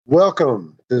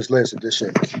Welcome to this latest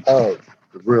edition of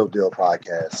the Real Deal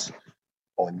Podcast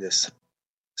on this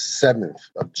 7th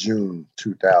of June,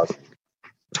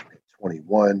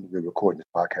 2021. We're recording this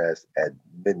podcast at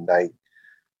midnight,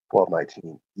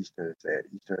 12:19 Eastern. It's at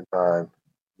Eastern time,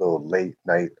 a little late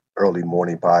night, early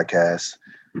morning podcast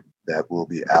that will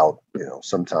be out,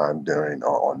 sometime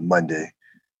on Monday.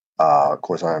 Of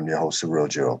course, I'm your host, Cyril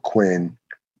Gerald-Quinn,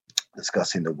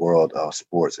 discussing the world of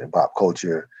sports and pop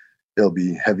culture. It'll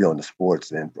be heavy on the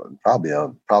sports and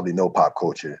probably no pop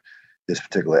culture this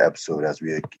particular episode, as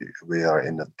we are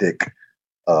in the thick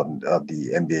of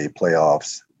the NBA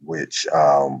playoffs, which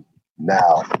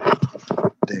now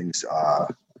things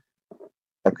have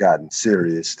gotten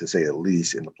serious, to say the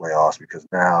least, in the playoffs, because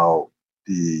now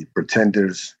the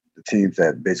pretenders, the teams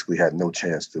that basically had no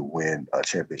chance to win a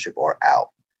championship, are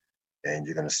out, and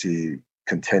you're going to see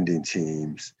contending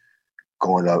teams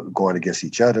going against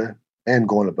each other, and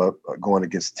going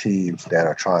against teams that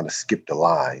are trying to skip the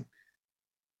line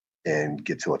and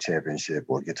get to a championship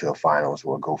or get to a finals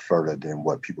or go further than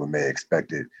what people may have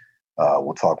expected.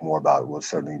 We'll talk more about it. We'll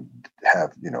certainly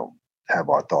have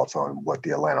our thoughts on what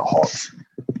the Atlanta Hawks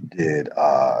did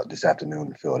this afternoon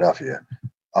in Philadelphia.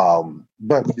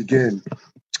 But we begin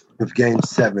with Game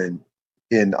 7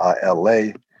 in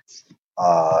LA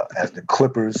as the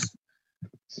Clippers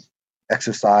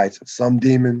exercise some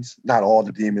demons, not all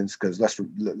the demons, because let's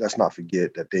not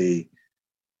forget that they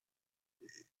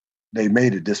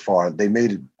made it this far. They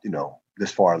made it,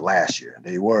 this far last year.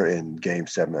 They were in Game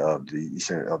 7 of the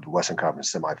Western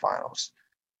Conference semifinals.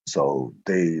 So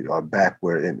they are back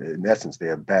where, in essence, they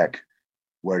are back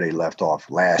where they left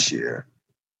off last year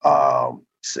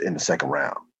in the second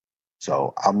round.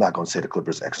 So I'm not going to say the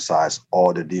Clippers exercise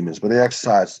all the demons, but they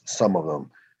exercised some of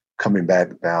them, coming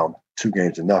back down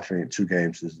 2-0,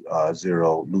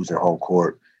 2-0, losing home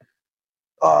court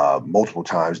multiple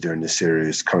times during this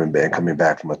series, coming back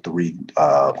from three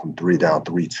down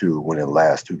 3-2, winning the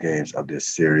last two games of this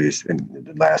series and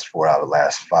the last 4 out of the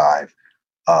last 5.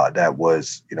 That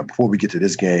was, before we get to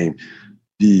this game,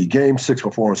 the Game 6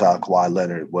 performance out of Kawhi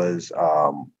Leonard was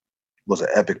an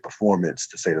epic performance,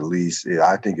 to say the least.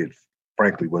 I think it,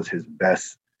 frankly, was his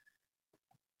best.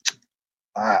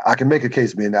 I can make a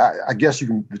case, man. I guess you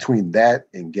can, between that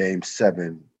and Game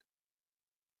 7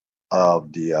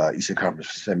 of the Eastern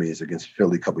Conference semis against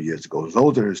Philly a couple years ago,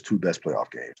 those are his two best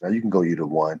playoff games. Now, you can go either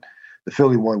one. The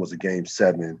Philly one was a Game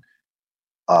 7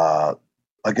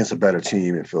 against a better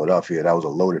team in Philadelphia. That was a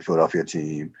loaded Philadelphia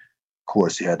team. Of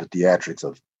course, he had the theatrics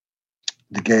of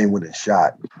the game-winning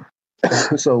shot.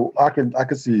 So I can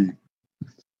see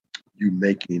you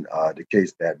making the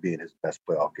case that being his best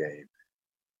playoff game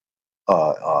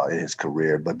in his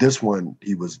career. But the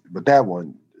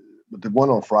one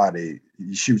on Friday,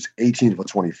 he shoots 18 for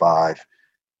 25.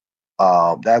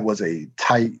 That was a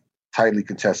tightly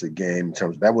contested game in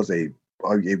terms of, that was a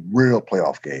real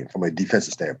playoff game from a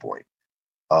defensive standpoint.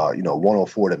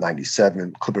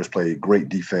 104-97. Clippers played great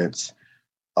defense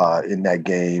in that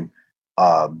game.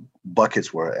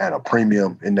 Buckets were at a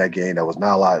premium in that game. That was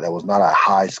not a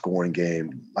high scoring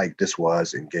game like this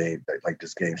was like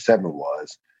this Game 7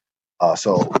 was.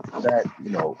 So that,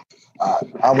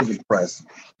 I was impressed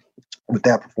with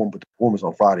that performance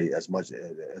on Friday as much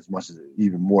as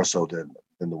even more so than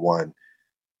the one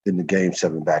in the Game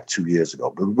 7 back 2 years ago.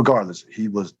 But regardless, he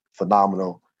was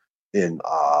phenomenal in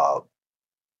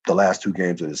the last two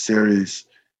games of the series.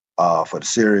 For the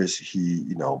series, he,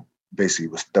 basically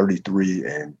was 33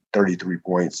 and 33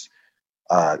 points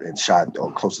and shot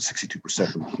close to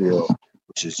 62% from the field,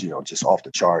 which is, just off the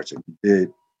charts. And he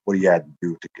did what he had to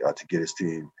do to get his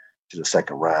team to the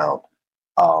second round.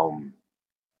 I'm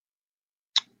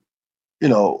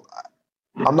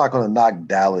not going to knock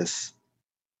Dallas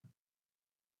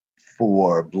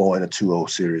for blowing a 2-0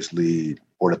 series lead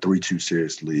or the 3-2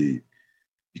 series lead,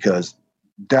 because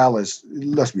Dallas,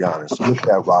 let's be honest, look at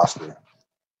that roster.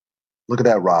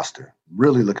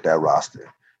 Really look at that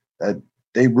roster. That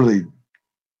they really,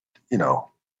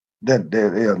 that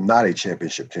they are not a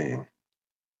championship team.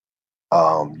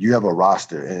 You have a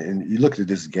roster, and you look at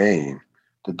this game,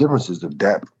 the difference is the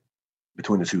depth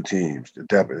between the two teams, the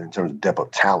depth in terms of depth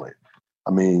of talent.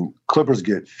 I mean, Clippers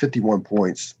get 51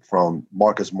 points from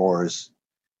Marcus Morris,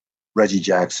 Reggie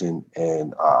Jackson,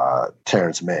 and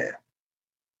Terrence Mann.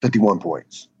 51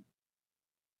 points.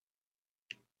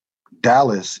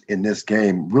 Dallas in this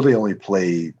game really only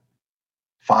played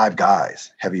 5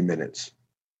 guys heavy minutes.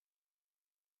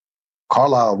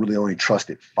 Carlisle really only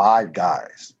trusted 5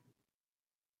 guys.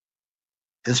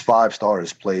 His 5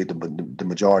 starters played the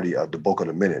majority of the bulk of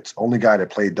the minutes. Only guy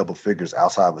that played double figures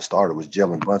outside of a starter was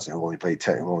Jalen Brunson, who only played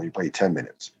 10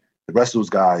 minutes. The rest of those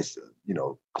guys,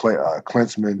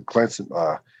 Clinton,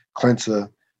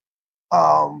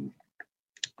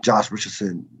 Josh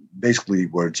Richardson, basically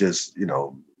were just,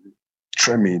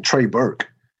 Trey Burke.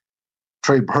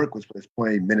 Trey Burke was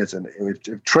playing minutes, and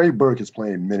if Trey Burke is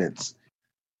playing minutes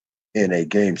in a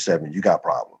game 7, you got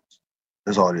problems.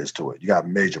 That's all there is to it. You got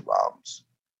major problems.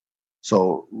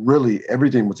 So really,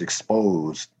 everything was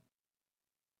exposed.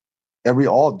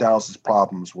 All of Dallas's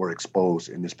problems were exposed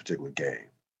in this particular game.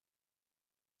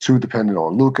 Too dependent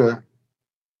on Luka.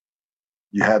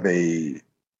 You have a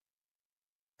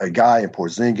guy in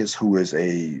Porzingis who is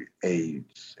a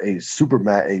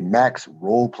max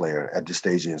role player at this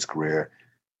stage in his career.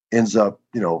 Ends up,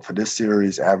 for this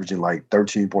series, averaging like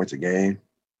 13 points a game.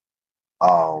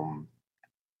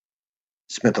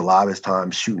 Spent a lot of his time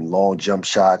shooting long jump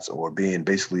shots or being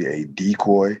basically a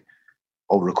decoy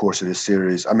over the course of this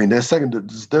series. I mean, their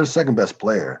second best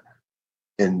player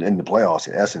in the playoffs,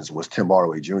 in essence, was Tim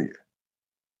Hardaway Jr.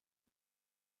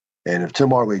 And if Tim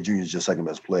Hardaway Jr. is your second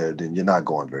best player, then you're not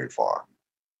going very far.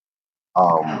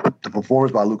 The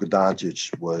performance by Luka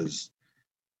Doncic was,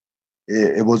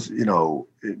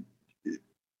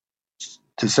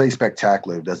 to say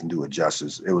spectacular doesn't do it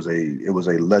justice. It was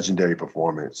a legendary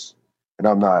performance. And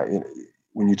I'm not,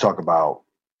 when you talk about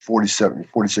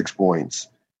 46 points,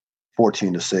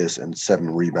 14 assists, and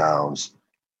 7 rebounds,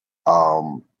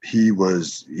 he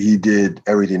did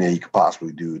everything that he could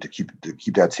possibly do to keep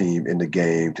that team in the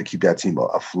game, to keep that team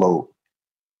afloat.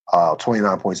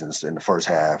 29 points in the first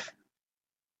half.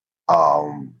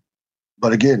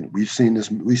 But again, we've seen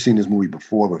this movie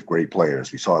before with great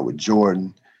players. We saw it with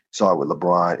Jordan, saw it with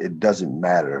LeBron. It doesn't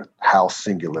matter how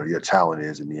singular your talent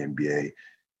is in the NBA.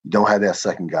 You don't have that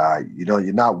second guy.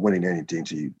 You're not winning anything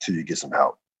till you get some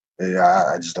help.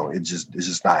 I just don't. It's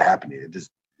just not happening.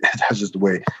 That's just the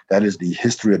way. That is the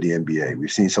history of the NBA.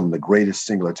 We've seen some of the greatest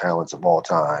singular talents of all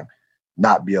time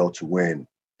not be able to win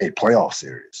a playoff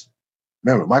series.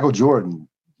 Remember, Michael Jordan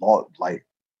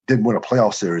didn't win a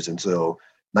playoff series until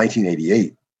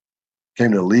 1988.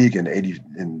 Came to the league in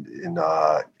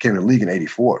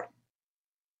 84.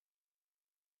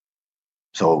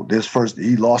 So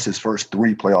he lost his first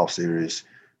 3 playoff series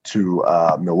to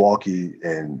Milwaukee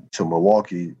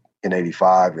in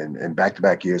 85 and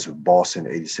back-to-back years with Boston,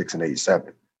 86 and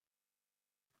 87.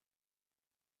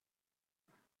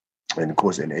 And of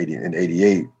course, in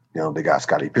 88, they got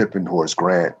Scottie Pippen, Horace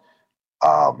Grant,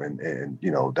 and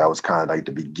that was kind of like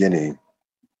the beginning.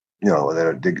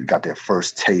 They got their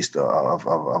first taste of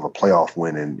a playoff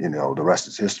win, and the rest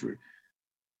is history.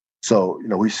 So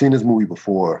we've seen this movie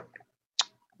before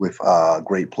with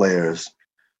great players,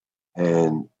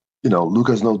 and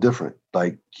Luka's no different.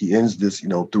 Like, he ends this,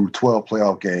 through 12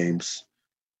 playoff games,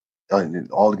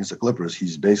 all against the Clippers.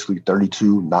 He's basically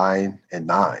 32, 9, and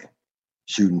 9,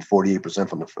 shooting 48%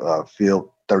 from the field,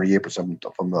 38%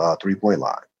 from the 3-point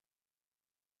line.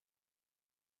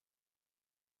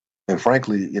 And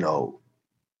frankly,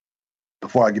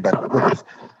 before I get back to the Clippers,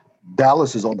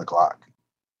 Dallas is on the clock.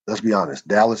 Let's be honest.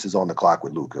 Dallas is on the clock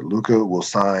with Luka. Luka will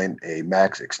sign a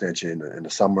max extension in the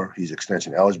summer. He's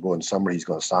extension eligible in the summer. He's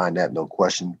going to sign that, no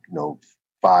question.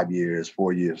 5 years,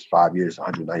 4 years, 5 years,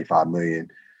 $195 million,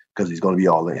 because he's going to be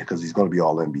all in. Because he's going to be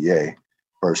all NBA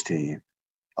first team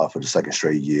for the second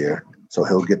straight year. So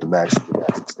he'll get the max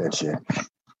extension,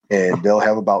 and they'll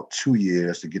have about 2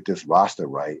 years to get this roster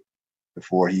right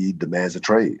before he demands a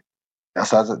trade. That's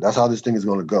how this thing is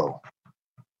going to go.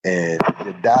 And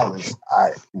in Dallas,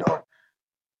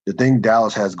 the thing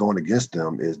Dallas has going against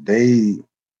them is they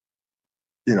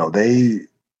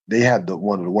have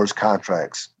one of the worst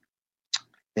contracts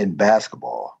in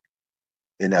basketball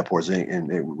in that with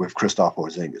Kristaps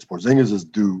Porzingis. Porzingis is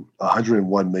due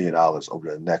 $101 million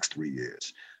over the next 3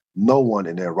 years. No one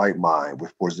in their right mind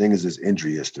with Porzingis'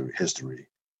 injury history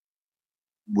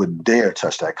would dare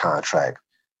touch that contract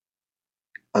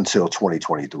until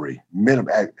 2023.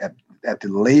 Minimum at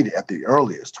the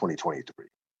earliest 2023.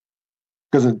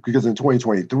 Because in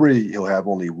 2023 he'll have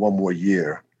only one more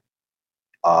year.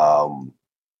 In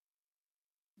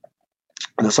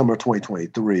the summer of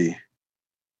 2023.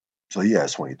 So yeah,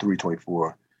 it's 23,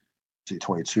 24,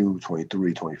 22,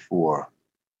 23, 24.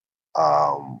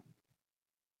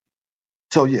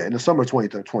 So yeah, in the summer of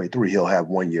 2023 he'll have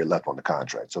 1 year left on the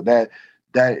contract. So that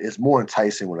is more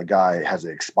enticing when a guy has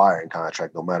an expiring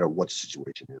contract, no matter what the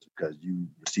situation is, because you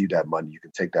receive that money, you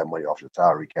can take that money off your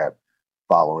salary cap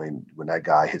following when that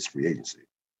guy hits free agency.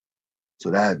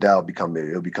 So it'll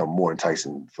become more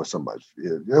enticing for somebody.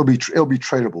 It'll be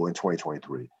tradable in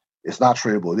 2023. It's not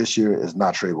tradable this year. It's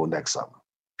not tradable next summer.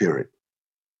 Period.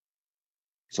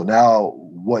 So now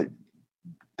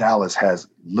Dallas has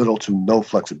little to no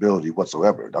flexibility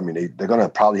whatsoever. I mean, they're going to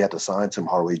probably have to sign Tim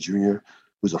Hardaway Jr.,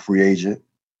 who's a free agent.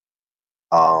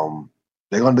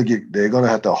 They're going to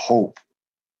have to hope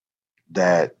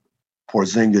that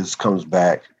Porzingis comes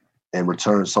back and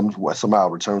somehow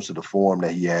returns to the form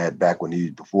that he had back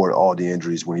before all the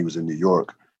injuries when he was in New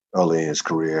York early in his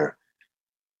career,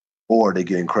 or they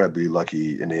get incredibly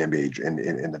lucky in the NBA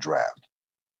in the draft.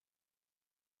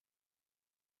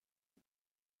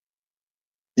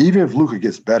 Even if Luka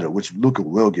gets better, which Luka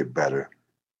will get better,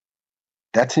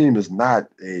 that team is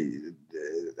maybe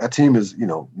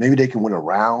they can win a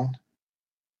round.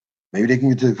 Maybe they can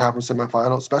get to the conference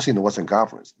semifinal, especially in the Western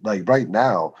Conference. Like right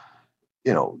now,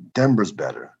 Denver's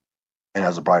better and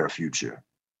has a brighter future.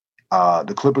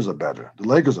 The Clippers are better. The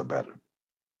Lakers are better.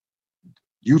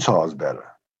 Utah is better.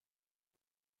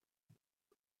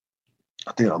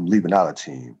 I think I'm leaving out a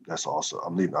team. That's also I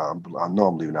know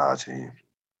I'm leaving out a team.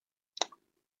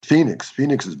 Phoenix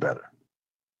is better.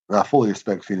 And I fully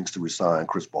expect Phoenix to resign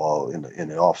Chris Paul in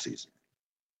the offseason.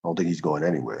 I don't think he's going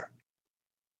anywhere.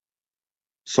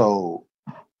 So,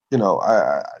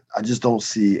 I just don't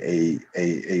see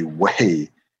a way.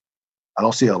 I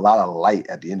don't see a lot of light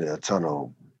at the end of the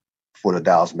tunnel for the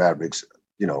Dallas Mavericks,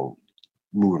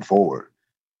 moving forward.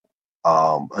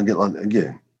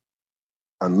 Again,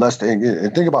 unless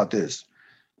and think about this.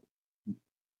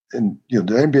 And the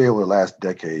NBA over the last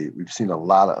decade, we've seen a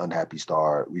lot of unhappy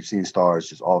stars. We've seen stars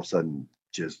just all of a sudden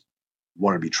just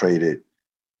want to be traded.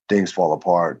 Things fall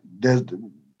apart.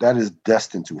 That is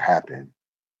destined to happen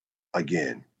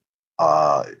again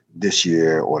this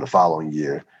year or the following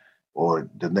year or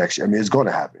the next year. I mean, it's going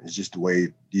to happen. It's just the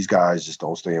way these guys just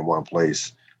don't stay in one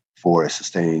place for a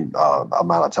sustained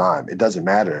amount of time. It doesn't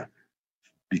matter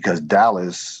because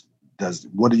Dallas does.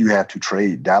 What do you have to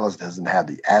trade? Dallas doesn't have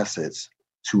the assets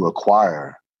to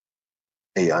acquire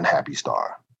a unhappy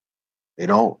star. They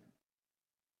don't.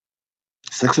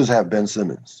 Sixers have Ben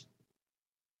Simmons,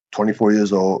 24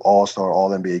 years old, all-star,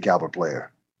 all-NBA caliber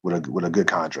player with a good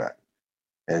contract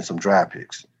and some draft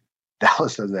picks.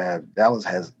 Dallas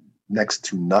has next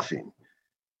to nothing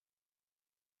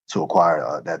to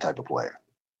acquire that type of player.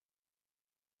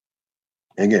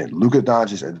 And again, Luka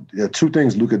Doncic, there are two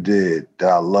things Luka did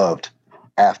that I loved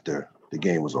after the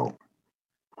game was over.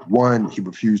 One, he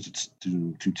refused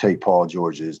to take Paul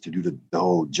George's to do the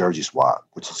whole jersey swap,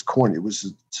 which is corny. It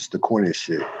was just the corniest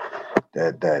shit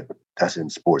that's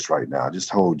in sports right now. Just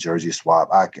the whole jersey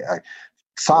swap.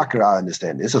 Soccer, I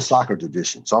understand. It's a soccer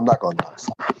tradition, so I'm not going to knock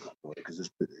soccer because it's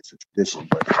a tradition.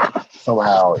 But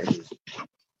somehow it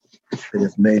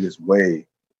has made its way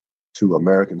to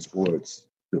American sports,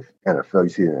 to NFL. You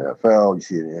see it in the NFL, you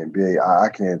see it in the NBA. I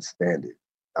can't stand it.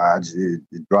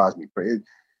 It drives me crazy.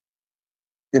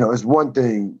 It's one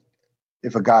thing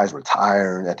if a guy's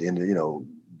retiring at the end of,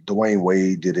 Dwayne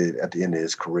Wade did it at the end of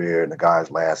his career in the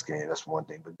guy's last game. That's one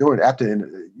thing. But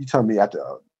you tell me after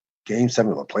Game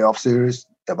 7 of a playoff series,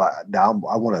 I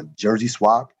want a jersey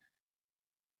swap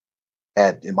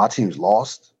and my team's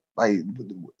lost. Like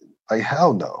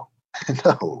hell no.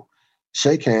 No.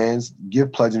 Shake hands,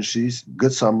 give pleasantries,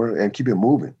 good summer, and keep it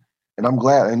moving. And I'm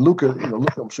glad. And Luka,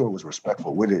 I'm sure was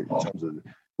respectful with it in terms of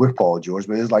with Paul George,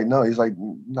 but it's like, no, he's like,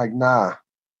 nah,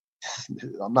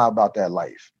 I'm not about that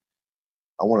life.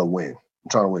 I want to win. I'm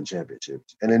trying to win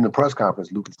championships. And in the press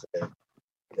conference, Luka said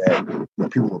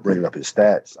that people were bringing up his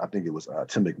stats. I think it was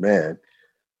Tim McMahon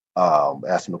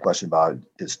asked him a question about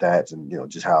his stats and,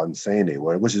 just how insane they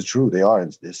were, which is true. They are.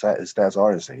 His stats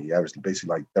are insane. He averaged basically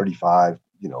like 35,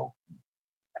 I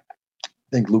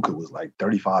think Luka was like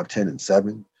 35, 10, and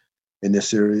 7 in this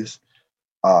series.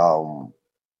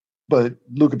 But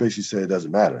Luka basically said it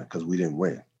doesn't matter because we didn't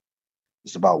win.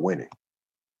 It's about winning.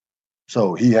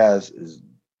 So he has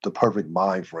the perfect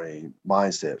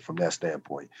mindset from that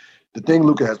standpoint. The thing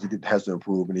Luka has to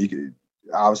improve, and he could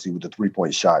obviously with the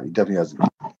 3-point shot, he definitely has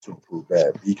to improve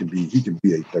that. He can be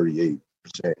a 38%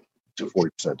 to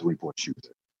 40% 3-point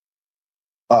shooter.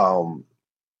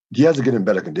 He has to get in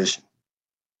better condition.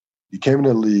 He came in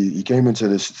the league. He came into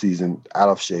this season out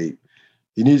of shape.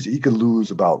 He could lose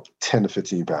about 10 to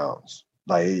 15 pounds.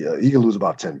 Like he could lose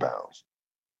about 10 pounds.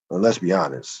 And let's be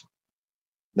honest.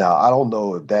 Now, I don't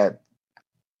know if that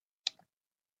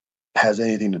has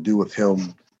anything to do with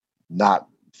him not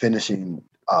finishing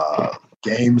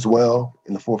games well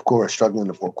in the fourth quarter, struggling in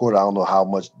the fourth quarter. I don't know how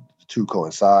much the two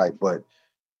coincide, but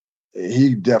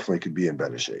he definitely could be in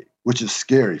better shape, which is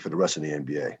scary for the rest of the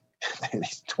NBA. And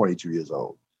he's 22 years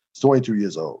old. He's 22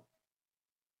 years old.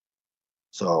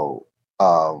 So,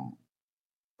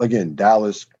 again,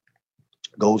 Dallas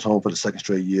goes home for the second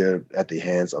straight year at the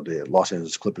hands of the Los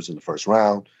Angeles Clippers in the first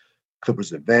round.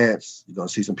 Clippers advance. You're going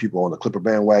to see some people on the Clipper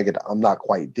bandwagon. I'm not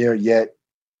quite there yet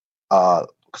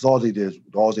because all they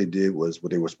did was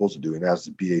what they were supposed to do, and that's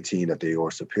to be a team that they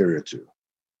were superior to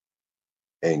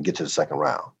and get to the second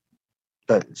round.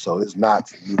 So this is not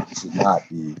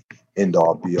the end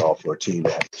all be all for a team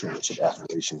that has championship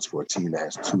aspirations, for a team that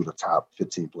has 2 of the top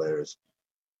 15 players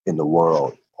in the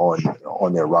world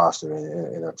on their roster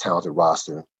and a talented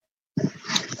roster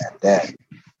at that.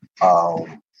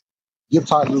 Give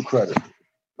Ty Lue credit.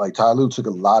 Like, Ty Lue took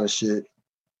a lot of shit.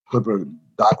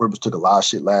 Doc Rivers took a lot of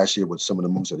shit last year with some of the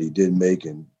moves that he did make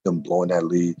and them blowing that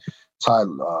lead.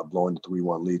 Blowing the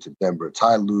 3-1 lead to Denver.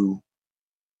 Ty Lue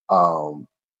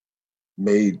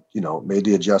made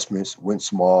the adjustments, went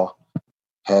small,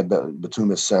 had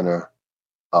Batum at center,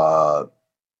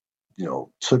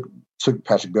 took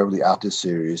Patrick Beverley out this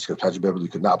series because Patrick Beverley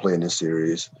could not play in this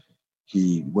series.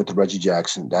 He went to Reggie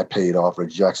Jackson. That paid off.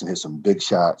 Reggie Jackson hit some big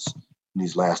shots in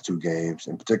these last 2 games,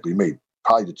 and particularly made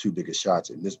probably the 2 biggest shots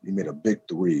in this. He made a big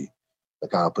 3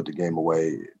 that kind of put the game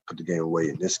away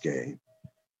in this game.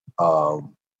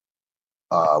 Went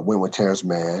with Terrence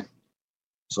Mann.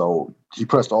 So he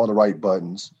pressed all the right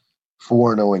buttons,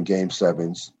 4-0 in Game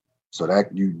 7s. So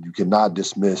that you cannot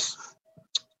dismiss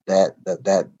that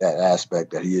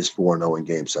aspect that he is 4-0 in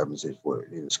Game 7s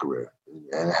in his career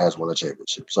and has won a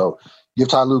championship. So give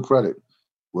Ty Lue credit.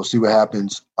 We'll see what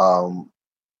happens.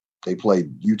 They play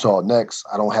Utah next.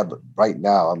 I don't have right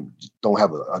now. Don't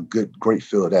have a great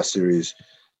feel of that series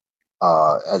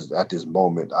as at this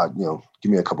moment.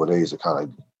 Give me a couple of days to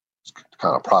kind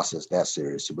of process that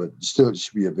series. But still, it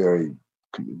should be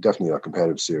definitely a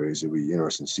competitive series. It'll be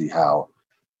interesting to see how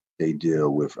they deal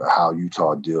with how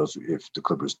Utah deals if the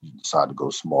Clippers decide to go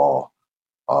small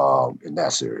in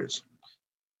that series.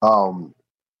 The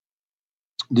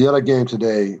other game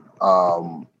today,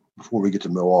 before we get to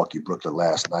Milwaukee, Brooklyn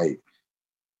last night,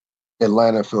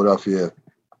 Atlanta, Philadelphia.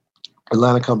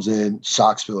 Atlanta comes in,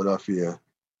 shocks Philadelphia.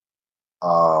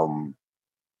 And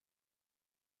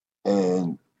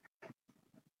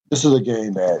this is a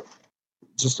game that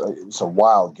it's a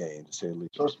wild game, to say the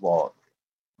least. First of all,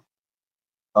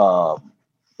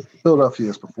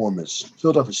 Philadelphia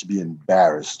should be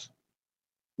embarrassed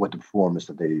with their performance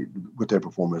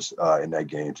in that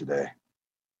game today.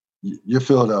 You're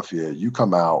Philadelphia. You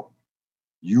come out.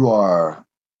 You are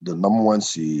the number 1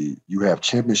 seed. You have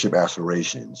championship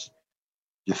aspirations.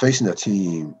 You're facing a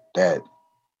team that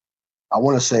I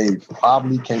want to say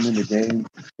probably came into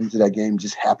that game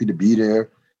just happy to be there.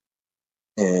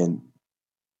 And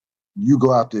you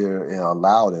go out there and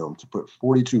allow them to put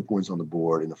 42 points on the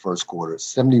board in the first quarter,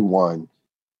 71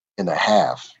 and a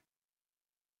half.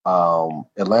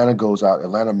 Atlanta goes out.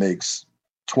 Atlanta makes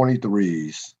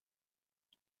 23s.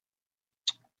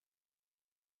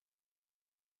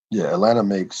 Yeah, Atlanta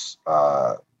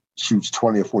shoots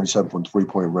 20 or 47 from the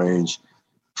 3-point range.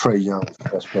 Trae Young is the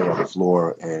best player on the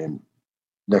floor, and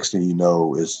next thing you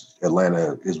know is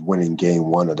Atlanta is winning Game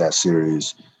 1 of that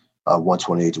series,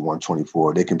 128 to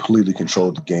 124. They completely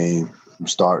controlled the game from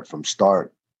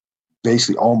start,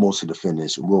 basically almost to the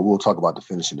finish. We'll talk about the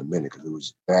finish in a minute because it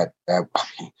was that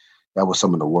was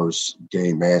some of the worst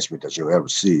game management that you'll ever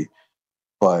see.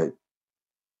 But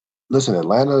listen,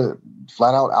 Atlanta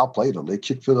flat out outplayed them. They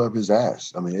kicked Philadelphia's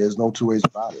ass. I mean, there's no 2 ways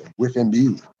about it. With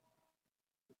Embiid,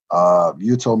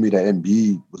 you told me that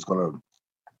Embiid was going to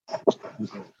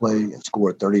play and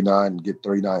score 39 and get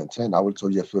 39 and 10. I would have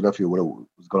told you that Philadelphia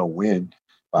was going to win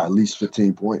by at least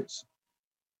 15 points.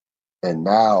 And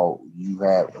now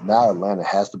Atlanta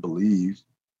has to believe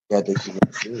that they can win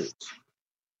the series.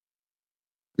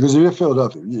 Because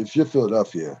if you're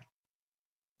Philadelphia,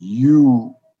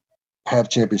 you have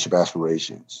championship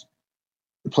aspirations.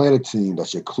 You're playing a team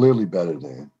that you're clearly better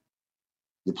than.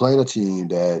 You're playing a team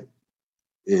that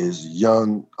is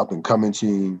young, up-and-coming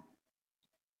team.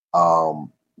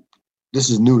 This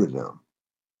is new to them.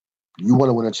 You want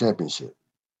to win a championship.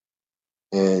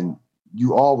 And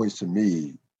you always, to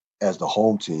me, as the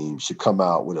home team, should come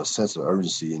out with a sense of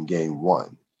urgency in Game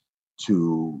 1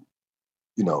 to,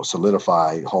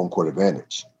 solidify home court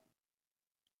advantage.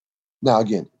 Now,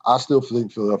 again, I still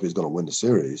think Philadelphia is going to win the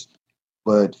series,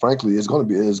 but frankly, it's going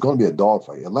to be a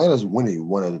dogfight. Atlanta's winning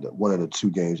one of the 2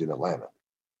 games in Atlanta.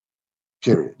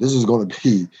 Period. This is going to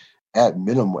be, at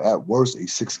minimum, at worst, a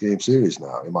 6-game series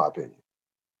now, in my opinion.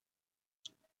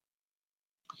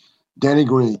 Danny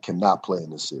Green cannot play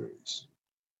in this series.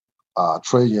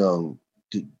 Trae Young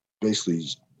basically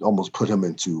almost put him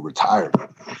into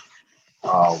retirement.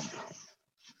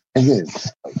 Again,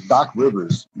 Doc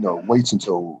Rivers, waits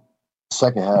until the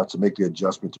second half to make the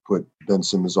adjustment to put Ben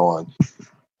Simmons on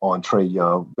Trae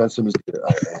Young. Ben Simmons did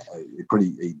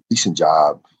a decent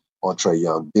job on Trae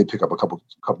Young. Did pick up a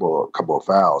couple of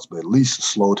fouls, but at least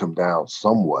slowed him down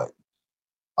somewhat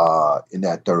in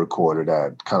that third quarter.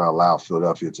 That kind of allowed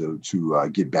Philadelphia to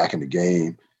get back in the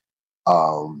game.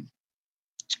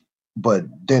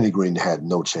 But Danny Green had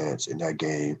no chance in that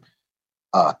game.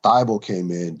 Thibault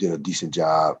came in, did a decent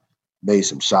job, made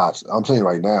some shots. I'm saying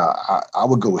right now, I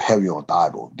would go heavy on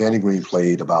Thibault. Danny Green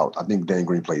played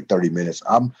 30 minutes.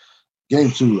 Game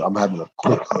 2, I'm having a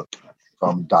quick hook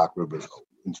from Doc Rivers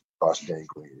in regards to Danny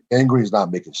Green. Danny Green's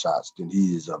not making shots, then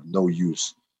he is of no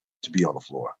use to be on the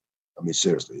floor. I mean,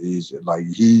 seriously, he's like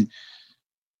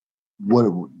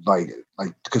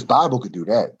because Thibault could do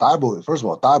that. First of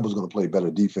all, Thibault's going to play better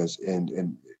defense,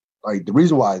 and like the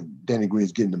reason why Danny Green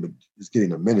is getting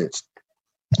the minutes.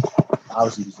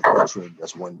 Obviously, he's a veteran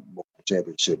that's won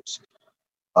championships,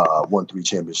 won 3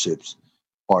 championships.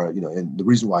 And the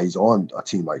reason why he's on a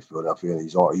team like Philadelphia and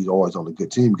he's always on a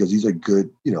good team because he's a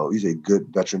good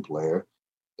veteran player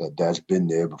that's been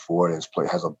there before and has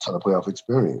a ton of playoff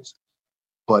experience.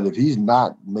 But if he's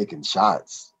not making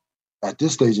shots at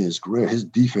this stage in his career, his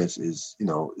defense is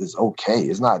okay.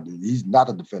 He's not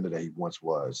the defender that he once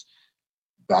was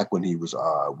back when he was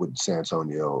with San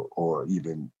Antonio or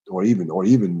even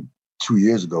 2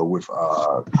 years ago with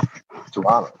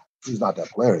Toronto. He's not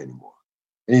that player anymore.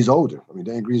 And he's older. I mean,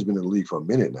 Danny Green's been in the league for a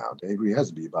minute now. Danny Green has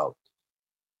to be about,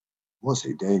 I want to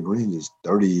say Danny Green is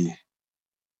 35.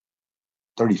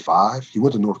 He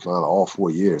went to North Carolina all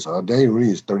 4 years. Danny Green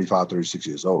is 35, 36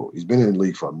 years old. He's been in the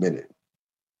league for a minute.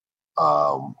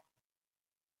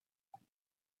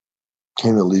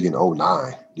 Came in the league in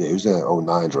 2009. Yeah, he was in the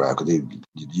 2009 draft because the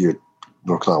year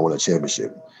North Carolina won a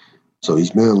championship. So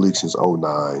he's been in the league since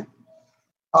 2009.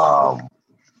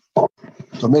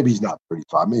 So maybe he's not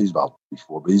 35. Maybe he's about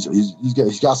 34. But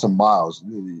he's got some miles.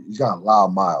 He's got a lot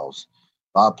of miles.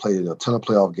 I've played a ton of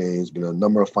playoff games, been in a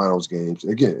number of finals games.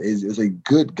 Again, is a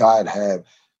good guy to have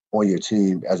on your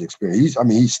team as experience.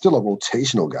 He's still a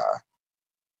rotational guy.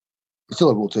 He's still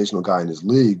a rotational guy in this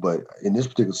league, but in this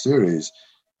particular series,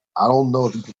 I don't know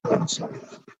if he can play the same.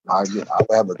 I would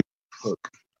have a hook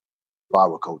if I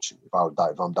were coaching, if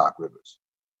I'm Doc Rivers.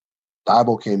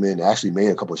 Thibault came in and actually made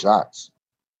a couple of shots.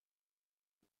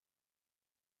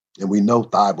 And we know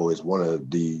Thibault is one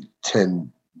of the 10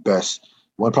 best,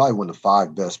 probably one of the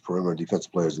 5 best perimeter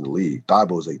defensive players in the league.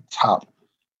 Thibault is a top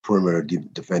perimeter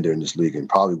defender in this league and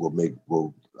probably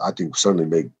will certainly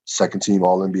make second team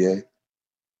All-NBA.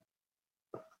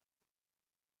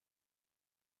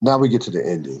 Now we get to the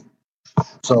ending.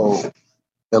 So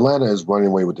Atlanta is running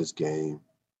away with this game.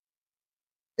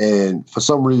 And for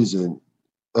some reason,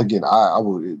 again, I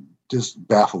would just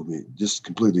baffled me, just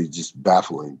completely just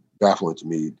baffling to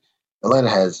me. Atlanta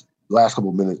has last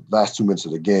 2 minutes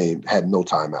of the game had no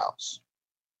timeouts.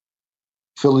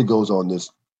 Philly goes on this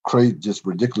crazy, just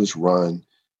ridiculous run.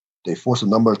 They force a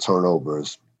number of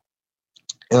turnovers.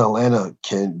 And Atlanta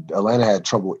had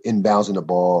trouble inbounding the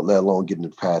ball, let alone getting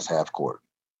it past half court.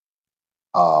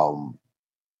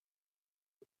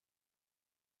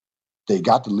 They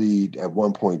got the lead at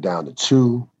one point down to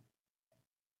 2.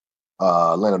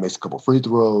 Atlanta makes a couple free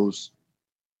throws.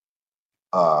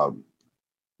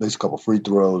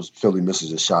 Philly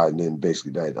misses a shot, and then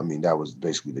basically that was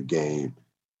basically the game.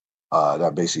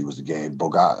 That basically was the game.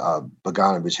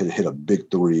 Bogdanovich hit a big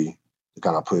 3 to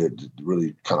kind of put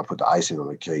the icing on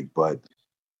the cake, but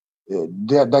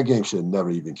that game should have never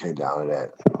even came down to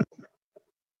that.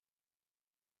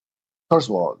 First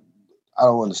of all, I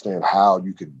don't understand how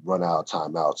you could run out of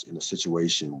timeouts in a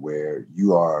situation where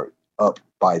you are up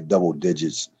by double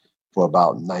digits for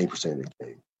about 9% of the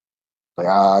game. Like,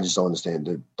 I just don't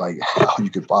understand how you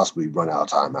could possibly run out of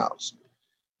timeouts.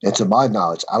 And to my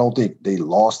knowledge, I don't think they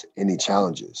lost any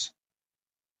challenges.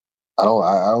 I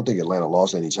don't think Atlanta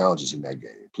lost any challenges in that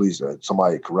game. Please,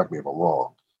 somebody correct me if I'm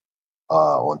wrong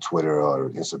on Twitter or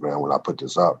Instagram when I put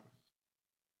this up.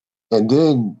 And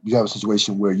then you have a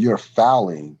situation where you're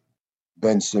fouling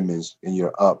Ben Simmons and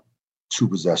you're up 2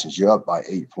 possessions. You're up by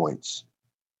 8 points.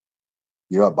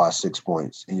 You're up by 6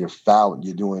 points, and you're fouling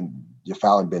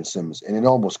Ben Simmons, and it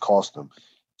almost cost him.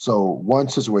 So one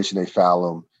situation they foul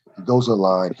him, he goes to the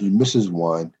line, he misses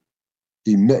one,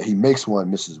 he makes one,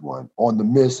 misses one. On the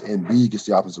miss, and B gets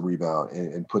the offensive rebound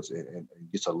and puts it and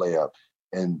gets a layup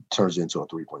and turns it into a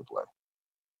 3-point play.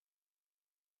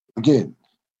 Again,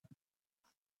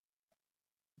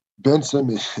 Ben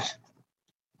Simmons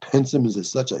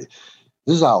is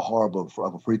this is how horrible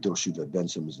of a free throw shooter Ben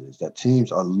Simmons is, that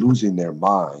teams are losing their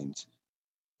minds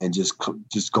and just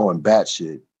going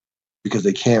batshit because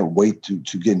they can't wait to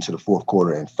get into the fourth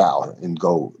quarter and foul and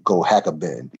go hack a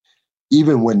Ben,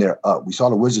 even when they're up. We saw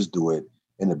the Wizards do it,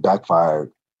 and it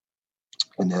backfired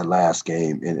in their last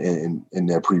game in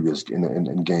their previous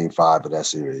in game 5 of that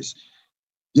series.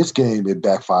 This game it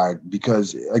backfired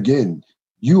because again,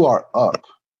 you are up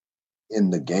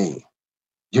in the game.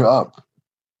 You're up.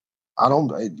 I don't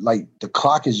like the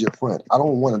clock is your friend. I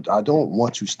don't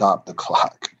want to stop the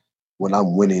clock when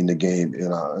I'm winning the game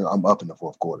and I'm up in the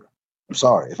fourth quarter. I'm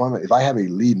sorry. If I have a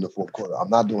lead in the fourth quarter, I'm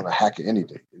not doing a hack of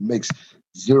anything. It makes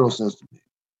zero sense to me.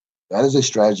 That is a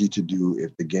strategy to do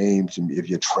if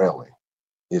you're trailing,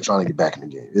 you're trying to get back in the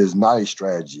game. It is not a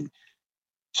strategy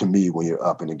to me when you're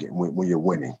up in the game when you're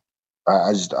winning.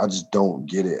 I just don't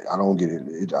get it. I don't get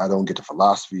it. I don't get the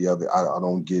philosophy of it. I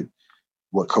don't get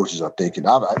what coaches are thinking.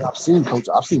 I've seen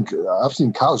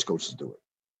college coaches do it.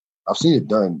 I've seen it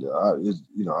done.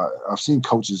 I've seen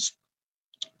coaches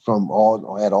from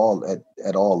at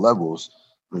all levels.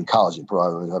 I mean, college and pro.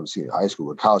 I haven't seen it in high school,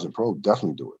 but college and pro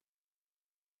definitely do it.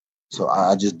 So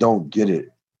I just don't get it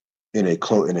in a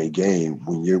game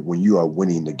when you are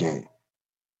winning the game.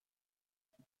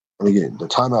 And again, the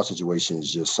timeout situation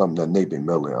is just something that Nate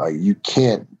McMillan, like you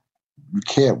can't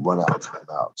run out of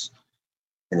timeouts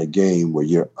in a game where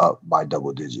you're up by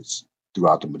double digits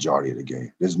throughout the majority of the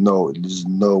game. There's no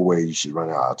way you should run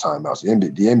out of timeouts.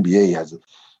 The NBA has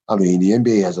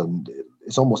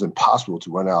it's almost impossible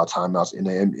to run out of timeouts in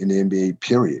the NBA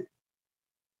period.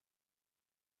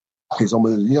 It's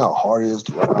almost, how hard it is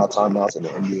to run out of timeouts in the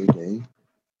NBA game.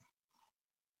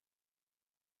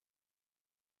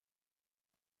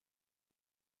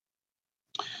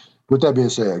 With that being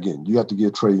said, again, you have to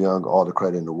give Trae Young all the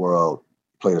credit in the world.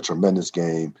 Played a tremendous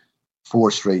game, 4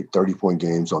 straight 30-point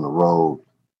games on the road.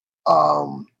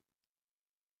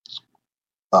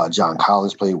 John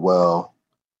Collins played well.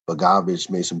 Bogdanovich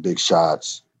made some big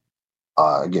shots.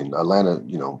 Again, Atlanta,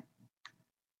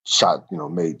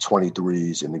 made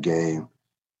 23s in the game.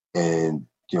 And,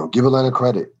 give Atlanta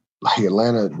credit. Like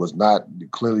Atlanta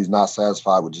clearly not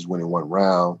satisfied with just winning one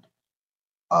round.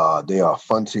 They are a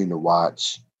fun team to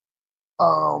watch.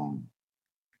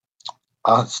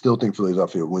 I still think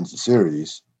Philadelphia wins the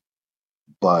series,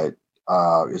 but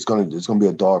it's gonna be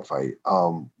a dogfight.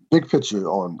 Big picture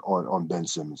on Ben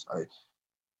Simmons.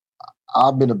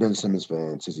 I've been a Ben Simmons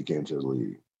fan since he came to the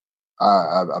league.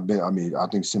 I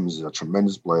think Simmons is a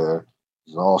tremendous player.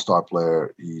 He's an all-star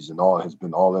player. Has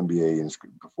been all NBA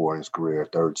before in his career,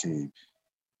 third team.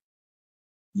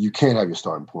 You can't have your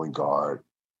starting point guard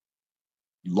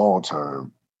long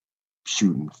term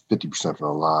shooting 50% from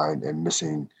the line and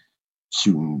missing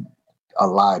shooting a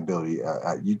liability.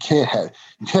 You can't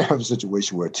have a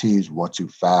situation where teams want to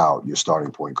foul your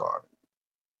starting point guard.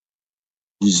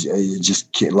 You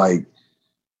just can't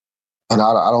and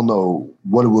I don't know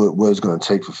what it's going to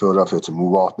take for Philadelphia to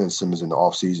move off Ben Simmons in the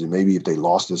offseason. Maybe if they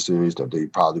lost this series, that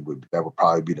would probably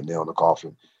be the nail in the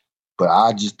coffin. But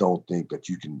I just don't think that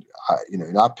you can.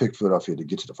 And I picked Philadelphia to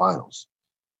get to the finals,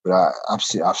 but I've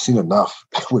seen enough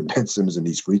with Ben Simmons in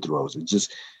these free throws. It's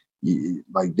just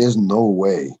there's no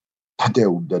way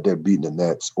that they're beating the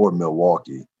Nets or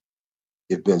Milwaukee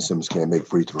if Ben Simmons can't make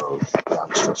free throws down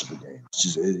the stretch of the game.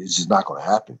 It's just not going to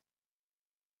happen.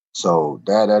 So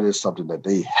that is something that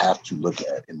they have to look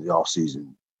at in the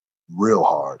offseason real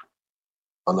hard,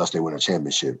 unless they win a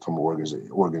championship from an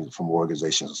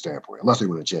organizational standpoint. Unless they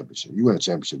win a championship. You win a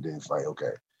championship, then it's like,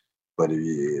 okay. But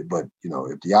if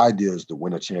the idea is to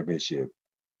win a championship,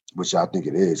 which I think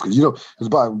it is, because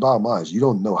bottom line is you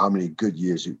don't know how many good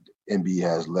years Embiid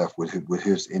has left with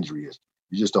his injury.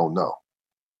 You just don't know.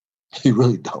 You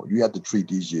really don't. You have to treat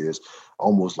these years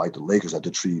almost like the Lakers have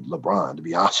to treat LeBron, to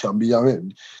be honest.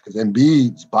 Because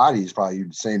Embiid's body is probably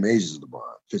the same age as LeBron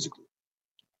physically.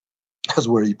 That's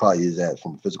where he probably is at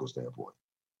from a physical standpoint.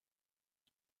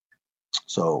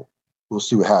 So we'll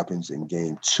see what happens in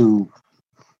game 2.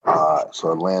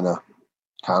 So Atlanta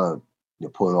kind of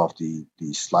pulling off the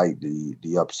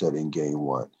upset in game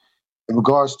 1. In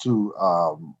regards to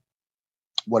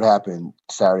what happened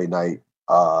Saturday night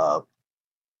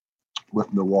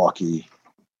with Milwaukee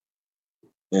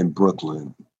and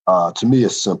Brooklyn, to me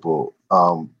it's simple.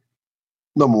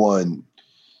 Number one,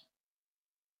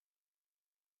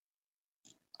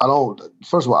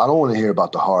 first of all, I don't want to hear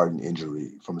about the Harden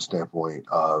injury from a standpoint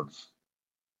of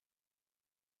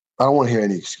I don't want to hear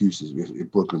any excuses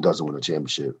if Brooklyn doesn't win a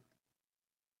championship.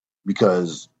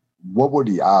 Because what were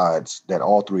the odds that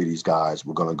all three of these guys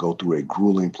were going to go through a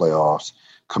grueling playoffs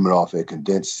coming off a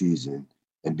condensed season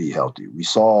and be healthy? We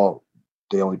saw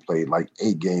they only played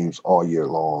 8 games all year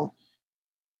long.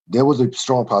 There was a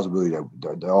strong possibility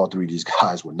that all three of these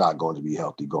guys were not going to be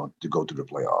healthy going to go through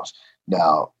the playoffs.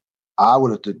 Now, I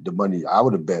would have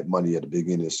bet money at the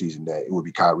beginning of the season that it would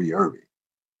be Kyrie Irving,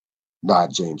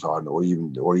 not James Harden or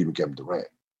even Kevin Durant.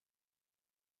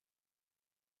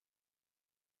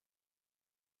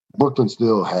 Brooklyn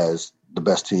still has the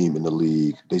best team in the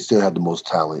league. They still have the most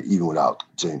talent, even without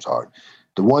James Harden.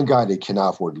 The one guy they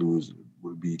cannot afford to lose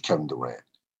would be Kevin Durant.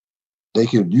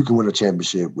 You can win a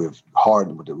championship with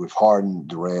Harden,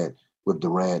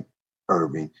 Durant,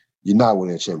 Irving. You're not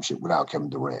winning a championship without Kevin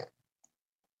Durant.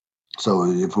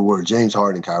 So if it were James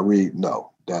Harden, Kyrie,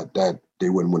 no, that they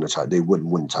wouldn't win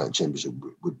a championship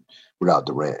without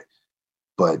Durant.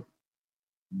 But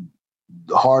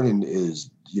Harden is,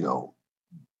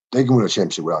 they can win a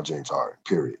championship without James Harden.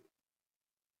 Period.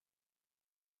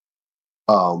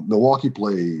 Milwaukee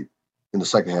played in the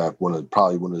second half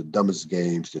probably one of the dumbest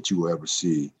games that you will ever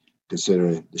see,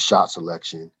 considering the shot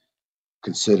selection,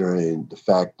 considering the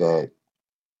fact that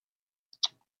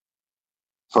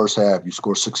first half you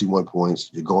score 61 points,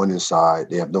 you're going inside.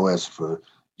 They have no answer for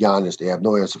Giannis. They have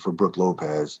no answer for Brook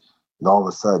Lopez, and all of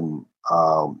a sudden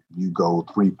you go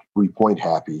 3-point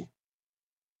happy.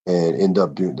 And end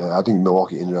up doing that. I think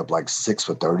Milwaukee ended up like 6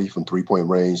 for 30 from 3-point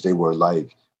range. They were 4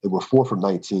 for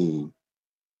 19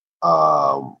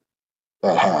 at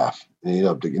half. And they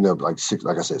ended up like 6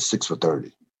 for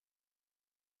 30.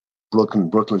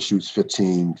 Brooklyn shoots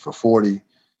 15 for 40.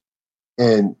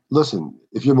 And listen,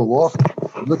 if you're Milwaukee,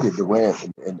 look at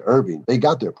Durant and Irving. They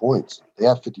got their points. They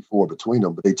have 54 between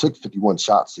them, but they took 51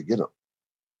 shots to get them.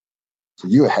 So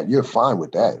you're fine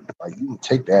with that. Like, you would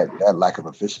take that lack of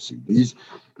efficiency. These,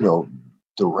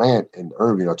 Durant and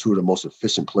Irving are two of the most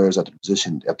efficient players at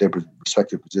their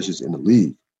respective positions in the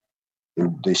league.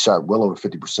 They shot well over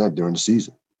 50% during the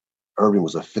season. Irving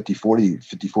was a 50-40,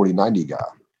 50-40-90 guy.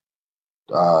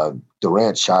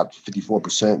 Durant shot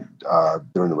 54%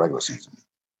 during the regular season.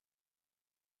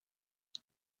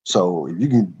 So if you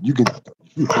can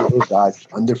put those guys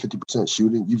under 50%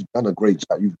 shooting, you've done a great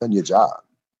job. You've done your job.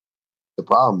 The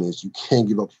problem is you can't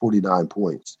give up 49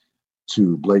 points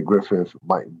to Blake Griffin,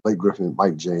 Mike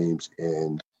James,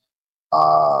 and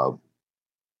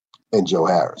Joe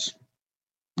Harris.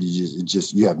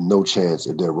 You have no chance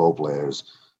if their role players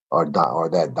are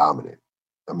that dominant.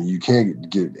 I mean, you can't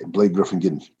get Blake Griffin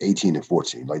getting 18 and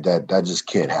 14 like that. That just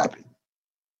can't happen.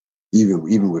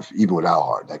 Even without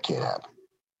Harden, that can't happen.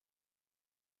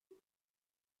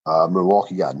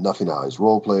 Milwaukee got nothing out of his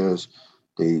role players.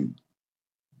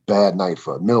 Bad night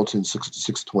for Middleton,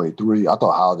 6-23. I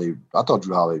thought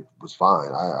Drew Holiday was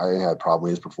fine. I didn't have a problem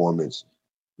with his performance.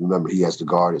 Remember, he has the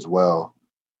guard as well.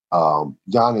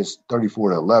 Giannis,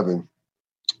 34 and 11.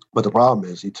 But the problem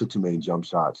is he took too many jump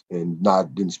shots and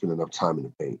didn't spend enough time in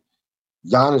the paint.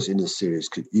 Giannis in this series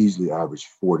could easily average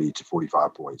 40 to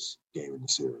 45 points a game in the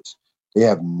series. They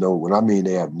have no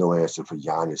answer for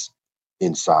Giannis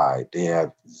inside. They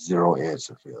have zero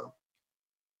answer for him.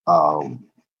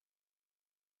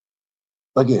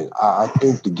 Again, I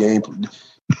think the game,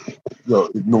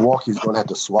 Milwaukee's going to have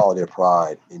to swallow their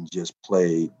pride and just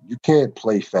play. You can't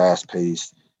play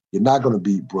fast-paced. You're not going to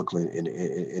beat Brooklyn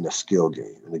in a skill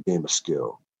game, in a game of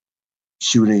skill.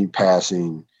 Shooting,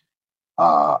 passing,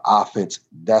 offense,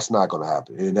 that's not going to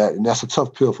happen. And that's a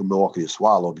tough pill for Milwaukee to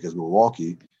swallow because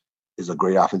Milwaukee is a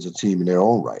great offensive team in their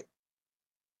own right.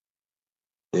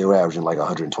 They were averaging like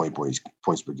 120 points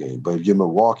per game. But if you're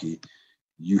Milwaukee,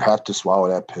 you have to swallow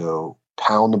that pill,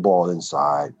 pound the ball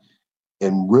inside,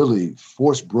 and really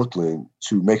force Brooklyn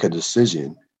to make a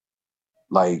decision,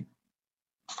 like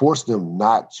force them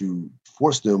to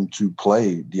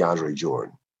play DeAndre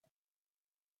Jordan.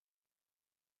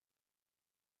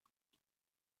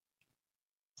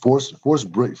 Force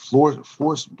Blake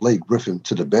Griffin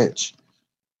to the bench.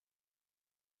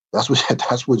 That's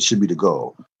what should be the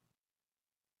goal.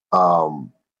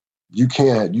 You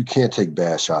can't take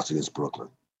bad shots against Brooklyn.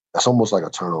 That's almost like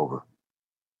a turnover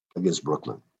against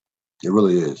Brooklyn. It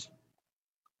really is.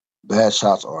 Bad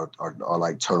shots are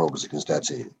like turnovers against that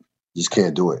team. You just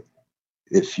can't do it.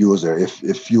 It fuels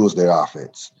their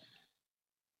offense.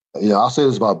 I'll say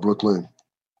this about Brooklyn.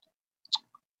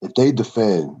 If they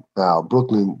defend, now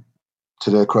Brooklyn,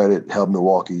 to their credit, held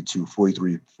Milwaukee to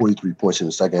 43 points in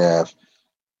the second half.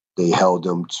 They held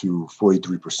them to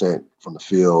 43% from the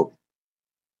field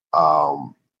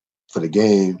for the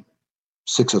game.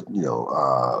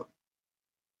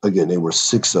 Again, they were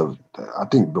 6 of, I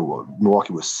think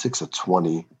Milwaukee was 6 of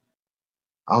 20.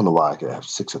 I don't know why I could have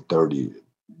 6 of 30. I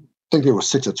think they were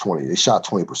 6 of 20. They shot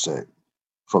 20%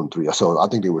 from three. So I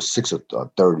think they were 6 of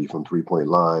 30 from 3-point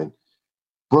line.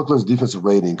 Brooklyn's defensive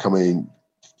rating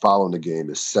following the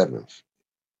game is 7th.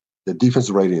 The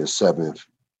defensive rating is 7th,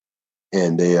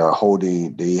 and they are 4th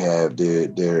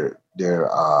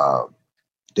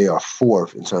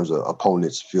in terms of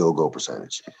opponents' field goal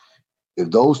percentage.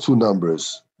 If those two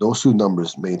numbers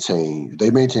maintain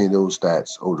those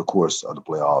stats over the course of the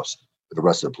playoffs, in the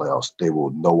rest of the playoffs,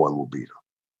 no one will beat them.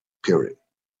 Period.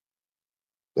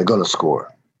 They're gonna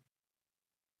score.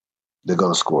 They're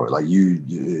gonna score. Like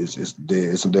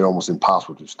they're almost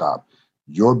impossible to stop.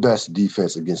 Your best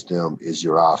defense against them is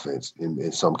your offense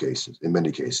in some cases, in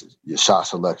many cases. Your shot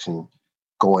selection,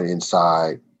 going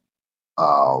inside,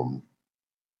 not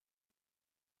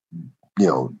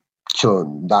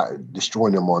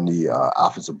destroying them on the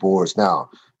offensive boards. Now,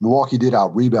 Milwaukee did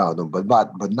out-rebound them, but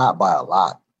not by a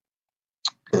lot.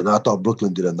 And I thought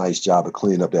Brooklyn did a nice job of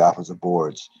cleaning up their offensive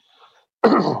boards,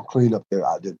 cleaning up their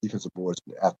defensive boards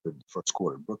after the first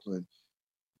quarter.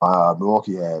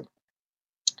 Milwaukee had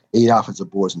 8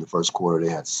 offensive boards in the first quarter.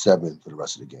 They had 7 for the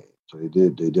rest of the game. So they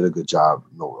did a good job.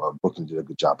 Brooklyn did a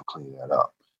good job of cleaning that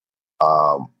up.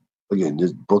 Again,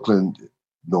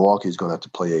 Milwaukee is going to have to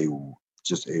play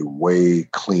just a way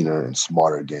cleaner and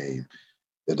smarter game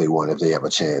if they have a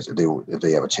chance. If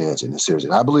they have a chance in the series,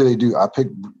 and I believe they do. I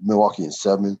picked Milwaukee in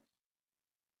 7.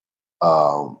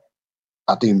 I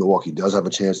think Milwaukee does have a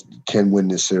chance, can win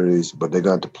this series, but they're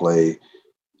going to have to play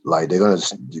like they're going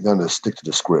to stick to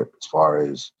the script as far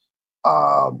as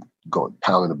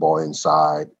pounding the ball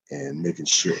inside and making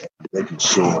sure they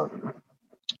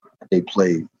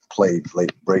play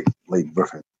Blake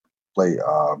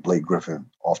Griffin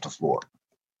off the floor.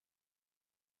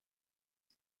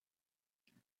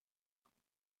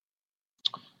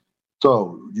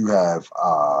 So you have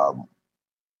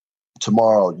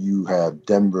tomorrow. You have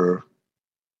Denver.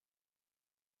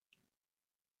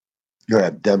 You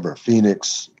have Denver,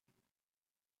 Phoenix,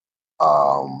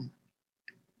 and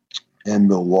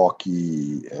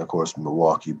Milwaukee, and of course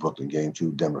Milwaukee, Brooklyn game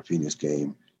 2, Denver, Phoenix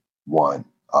game 1.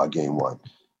 Game 1.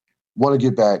 Want to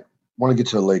get to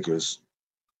the Lakers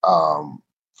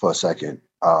for a second.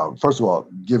 First of all,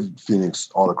 give Phoenix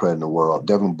all the credit in the world.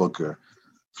 Devin Booker,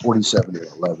 47 and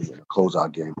 11 in a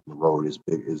closeout game on the road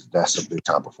that's a big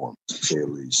time performance to say the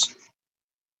least.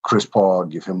 Chris Paul,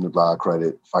 give him a lot of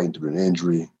credit, fighting through an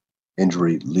injury,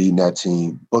 leading that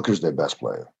team. Booker's their best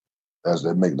player.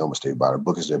 Make no mistake about it.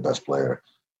 Booker's their best player.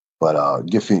 But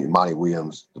give Monty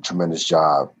Williams a tremendous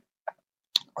job.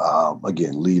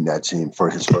 Again, leading that team for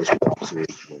his first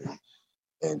series win.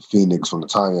 And Phoenix, from the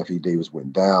time Anthony Davis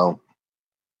went down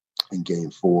in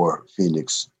Game 4,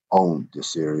 Phoenix owned the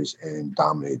series and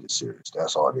dominated the series.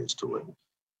 That's all it is to it.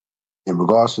 In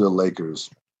regards to the Lakers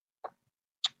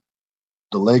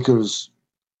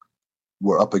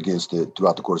were up against it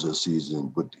throughout the course of the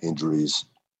season with injuries,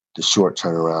 the short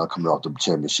turnaround coming off the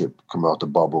championship, coming off the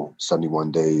bubble,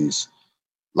 71 days.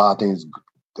 A lot of things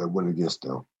that went against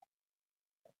them.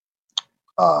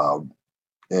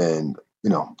 And,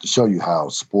 to show you how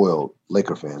spoiled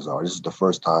Laker fans are, this is the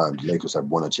first time the Lakers have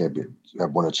won a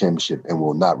championship and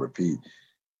will not repeat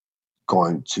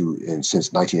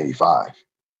since 1985.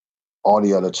 All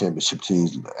the other championship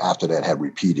teams after that have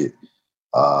repeated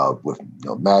with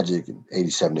Magic in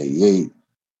 87, 88,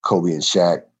 Kobe and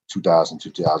Shaq, 2000,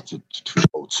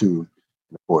 2002, and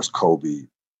of course Kobe,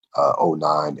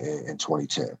 09 and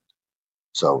 2010.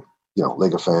 So,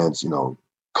 Laker fans,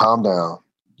 calm down.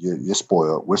 You're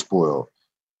spoiled. We're spoiled.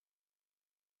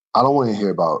 I don't want to hear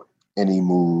about any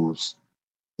moves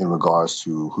in regards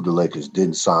to who the Lakers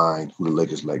didn't sign, who the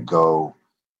Lakers let go.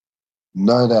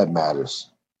 None of that matters.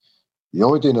 The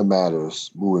only thing that matters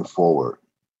moving forward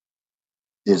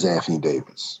is Anthony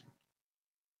Davis.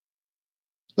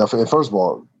 Now, first of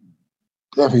all,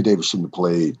 Anthony Davis shouldn't have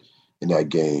played in that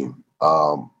game.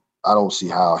 I don't see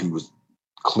how he was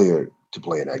cleared to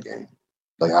play in that game.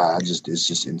 It's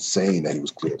just insane that he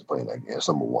was cleared to play in that game. That's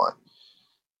number one.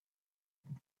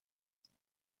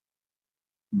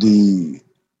 The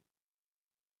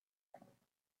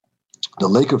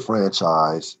Laker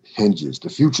franchise hinges. The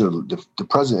future, the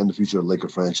present and the future of the Laker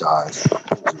franchise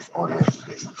hinges on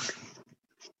Anthony Davis.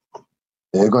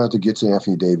 They're going to have to get to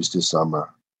Anthony Davis this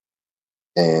summer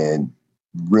and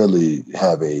really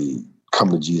have a come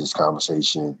to Jesus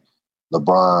conversation.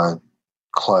 LeBron,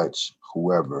 Clutch,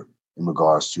 whoever, in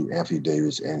regards to Anthony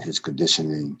Davis and his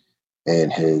conditioning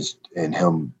and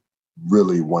him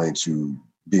really wanting to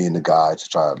being the guy to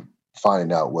try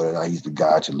finding out whether or not he's the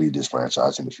guy to lead this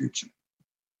franchise in the future.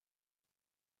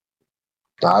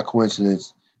 Not a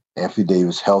coincidence. Anthony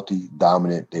Davis, healthy,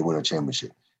 dominant, they win a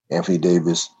championship. Anthony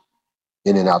Davis,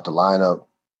 in and out the lineup,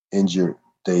 injured,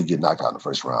 they get knocked out in the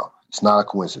first round. It's not a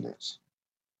coincidence.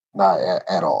 Not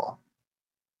at all.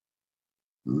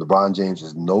 LeBron James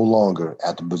is no longer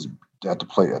at the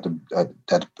point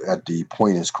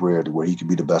in his career to where he can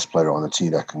be the best player on the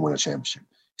team that can win a championship.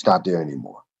 He's not there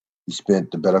anymore. He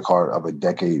spent the better part of a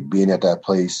decade being at that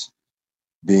place,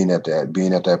 being that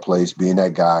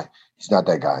guy. He's not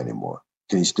that guy anymore.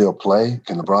 Can he still play?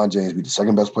 Can LeBron James be the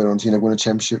second best player on the team that win a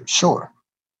championship? Sure.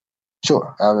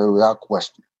 I mean, without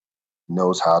question. He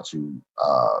knows how to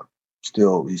he's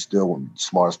still the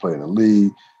smartest player in the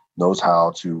league, knows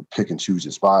how to pick and choose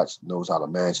his spots, knows how to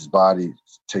manage his body.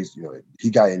 He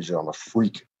got injured on a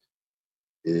freak,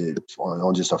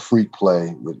 on just a freak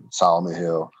play with Solomon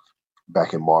Hill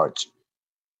back in March.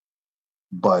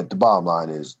 But the bottom line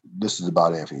is, this is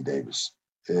about Anthony Davis,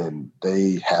 and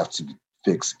they have to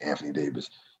fix Anthony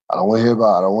Davis. I don't want to hear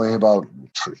about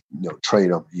trade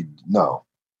him. No,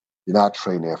 you're not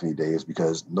trading Anthony Davis,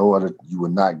 because you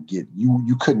would not get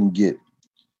you couldn't get,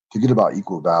 forget about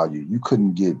equal value. You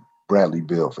couldn't get Bradley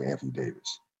Beal for Anthony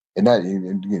Davis, and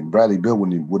again, Bradley Beal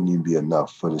wouldn't even be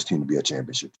enough for this team to be a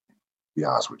championship team, to be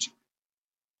honest with you.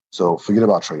 So forget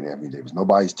about trading Anthony Davis.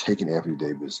 Nobody's taking Anthony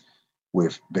Davis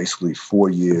with basically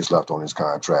 4 years left on his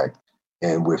contract,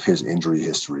 and with his injury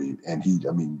history. And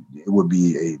it would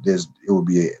be a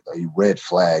red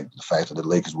flag, the fact that the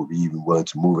Lakers would be even willing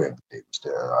to move Anthony Davis.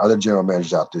 There are other general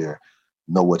managers out there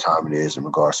know what time it is in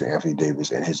regards to Anthony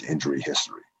Davis and his injury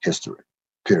history,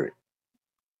 period.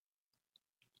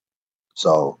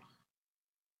 So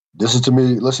this is, to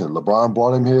me, listen, LeBron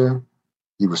brought him here.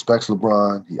 He respects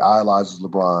LeBron. He idolizes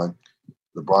LeBron.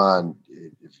 LeBron,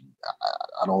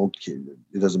 I don't care.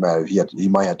 It doesn't matter if he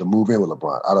might have to move in with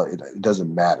LeBron. It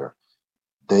doesn't matter.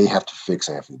 They have to fix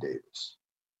Anthony Davis.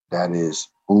 That is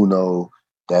uno.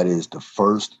 That is the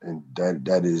first, and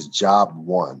that is job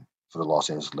one for the Los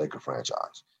Angeles Lakers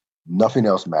franchise. Nothing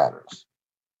else matters.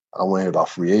 I don't want to hear about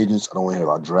free agents. I don't want to hear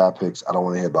about draft picks. I don't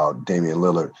want to hear about Damian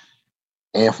Lillard.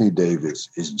 Anthony Davis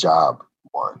is job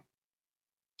one.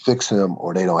 Fix him,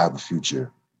 or they don't have a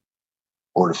future,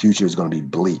 or the future is going to be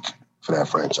bleak for that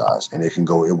franchise, and it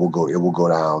will go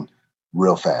down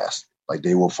real fast. Like,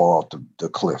 they will fall off the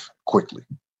cliff quickly.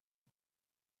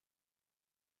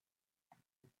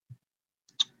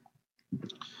 A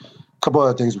couple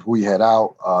other things before we head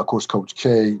out. Of course, Coach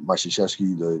K, Mike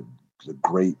Krzyzewski, the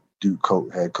great Duke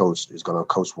head coach, is going to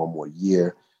coach one more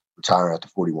year, retiring after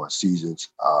 41 seasons.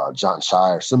 John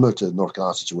Shire, similar to the North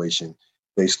Carolina situation,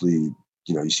 basically,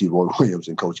 you see Roy Williams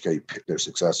and Coach K pick their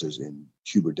successors in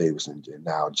Hubert Davis and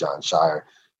now John Shire,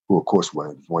 who, of course,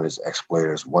 one of his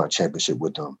ex-players, won a championship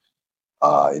with them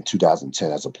in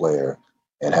 2010 as a player,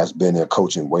 and has been their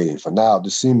coach in waiting for now.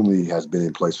 This seemingly has been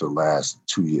in place for the last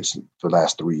 2 years, for the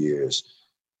last 3 years.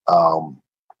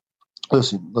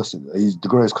 Listen, he's the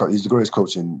greatest college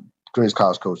coach in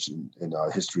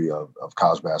history of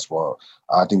college basketball.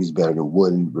 I think he's better than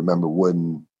Wooden. Remember,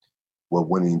 Wooden were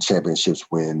winning championships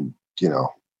when they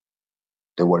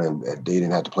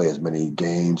didn't have to play as many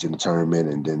games in the tournament,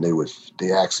 and then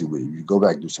they actually, if you go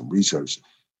back and do some research,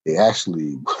 they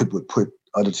actually would put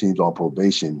other teams on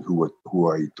probation who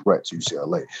are a threat to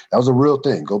UCLA. That was a real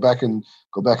thing. Go back and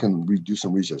do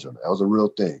some research on that. That was a real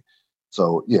thing.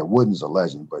 So yeah, Wooden's a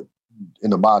legend, but in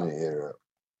the modern era,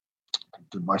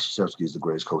 Mike Krzyzewski is the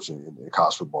greatest coach in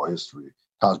college basketball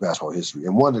history,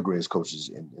 and one of the greatest coaches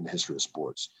in the history of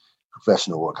sports,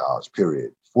 professional or college,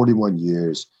 period. 41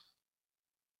 years,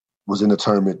 was in the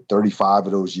tournament 35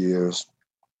 of those years,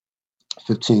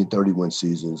 15 31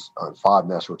 seasons, 5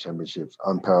 national championships,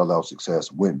 unparalleled success,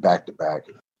 went back-to-back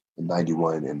in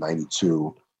 91 and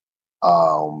 92,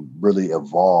 really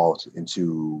evolved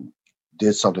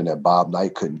did something that Bob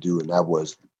Knight couldn't do, and that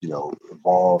was,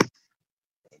 evolve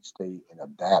and stay and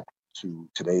adapt to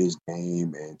today's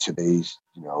game and today's,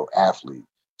 athlete,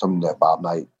 something that Bob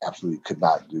Knight absolutely could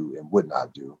not do and would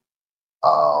not do.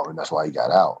 And that's why he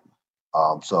got out.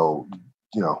 So,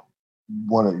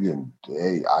 one of a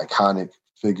iconic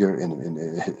figure in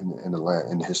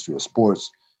the history of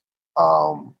sports.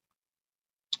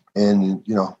 And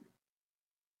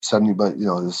 70, but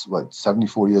this is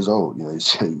 74 years old.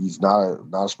 He's not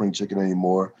a spring chicken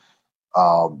anymore.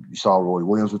 You saw Roy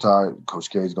Williams retire. Coach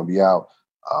K is going to be out.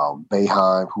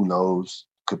 Boeheim, who knows,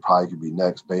 could be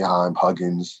next. Boeheim,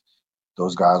 Huggins,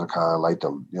 those guys are kind of like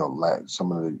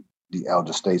some of the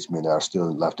elder statesmen that are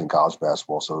still left in college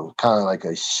basketball. So kind of like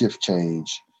a shift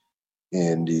change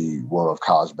in the world of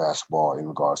college basketball in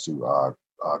regards to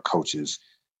coaches.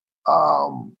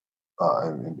 In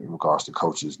regards to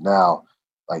coaches now,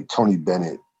 like Tony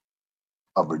Bennett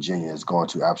of Virginia is going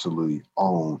to absolutely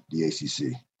own the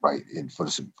ACC, right? For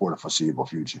the foreseeable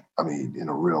future. I mean, in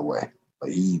a real way.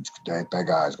 Like that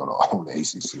guy is going to own the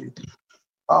ACC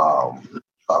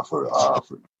for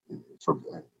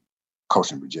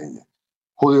coaching Virginia.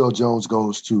 Julio Jones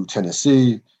goes to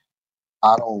Tennessee.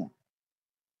 I don't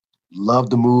love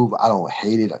the move. I don't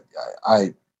hate it.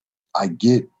 I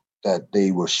get that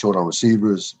they were short on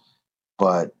receivers,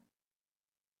 but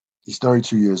he's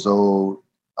 32 years old.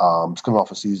 He's coming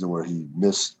off a season where he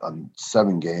missed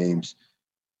 7 games,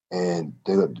 and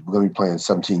we're going to be playing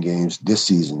 17 games this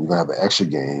season. You're going to have an extra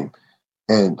game.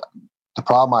 And the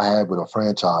problem I have with a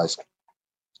franchise,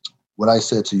 what I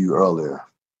said to you earlier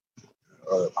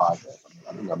podcast,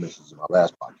 I think I mentioned this in my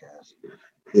last podcast,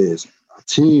 is a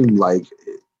team like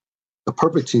the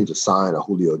perfect team to sign a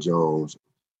Julio Jones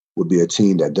would be a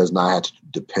team that does not have to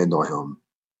depend on him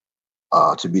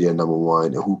to be their number one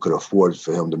and who could afford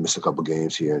for him to miss a couple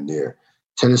games here and there.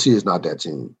 Tennessee is not that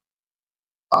team.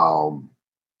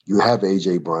 You have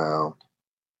A.J. Brown,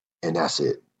 and that's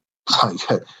it.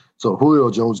 So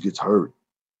Julio Jones gets hurt,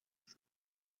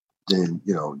 then,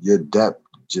 your depth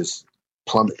just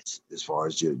plummets as far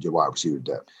as your wide receiver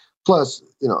depth. Plus,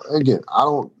 again,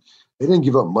 they didn't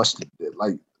give up much.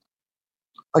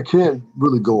 I can't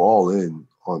really go all in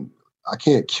I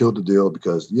can't kill the deal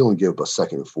because you only gave up a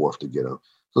second and fourth to get him.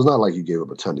 So it's not like you gave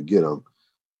up a ton to get him,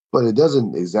 but it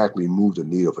doesn't exactly move the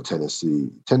needle for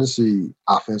Tennessee. Tennessee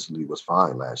offensively was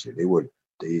fine last year. They were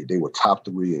top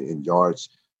 3 in yards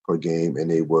per game, and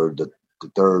they were the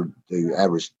third. They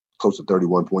averaged close to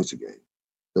 31 points a game.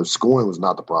 The scoring was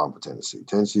not the problem for Tennessee.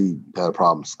 Tennessee had a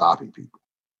problem stopping people.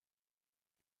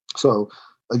 So,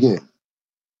 again,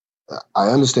 I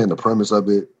understand the premise of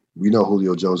it. We know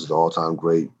Julio Jones is the all-time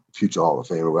great, future Hall of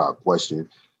Famer without question.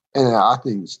 And I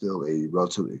think still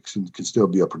can still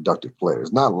be a productive player.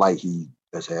 It's not like he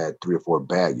has had 3 or 4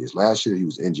 bad years. Last year he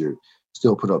was injured,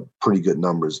 still put up pretty good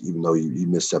numbers, even though he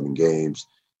missed 7 games.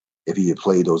 If he had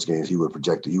played those games, he would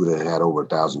have had over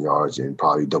 1,000 yards and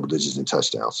probably double digits in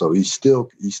touchdowns. So he's still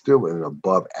an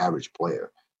above average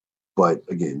player. But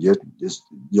again, you're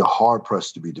hard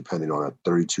pressed to be dependent on a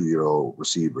 32-year-old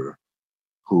receiver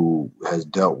who has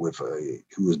dealt with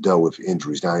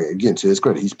injuries. Now, again, to his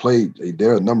credit, he's played.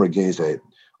 There are a number of games that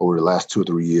over the last 2 or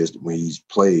 3 years when he's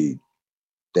played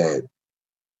that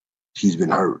he's been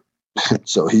hurt.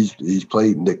 So he's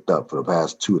played nicked up for the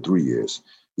past 2 or 3 years,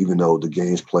 even though the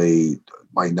games played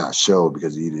might not show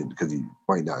because he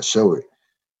might not show it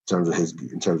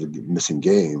in terms of missing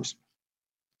games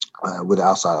with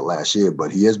outside of last year.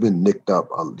 But he has been nicked up.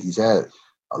 He's had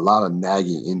a lot of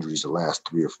nagging injuries the last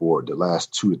 3 or 4, the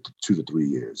last 2 to 3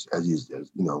 years as he's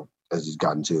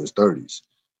gotten to his 30s.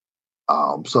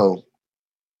 So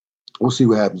we'll see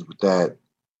what happens with that.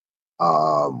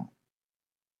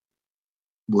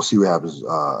 We'll see what happens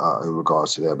in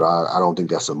regards to that, but I don't think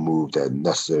that's a move that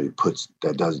necessarily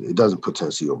doesn't put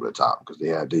Tennessee over the top because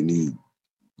they need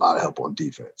a lot of help on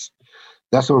defense.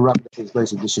 That's going to wrap up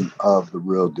today's edition of the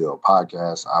Real Deal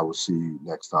podcast. I will see you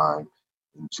next time.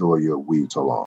 Enjoy your week. So long.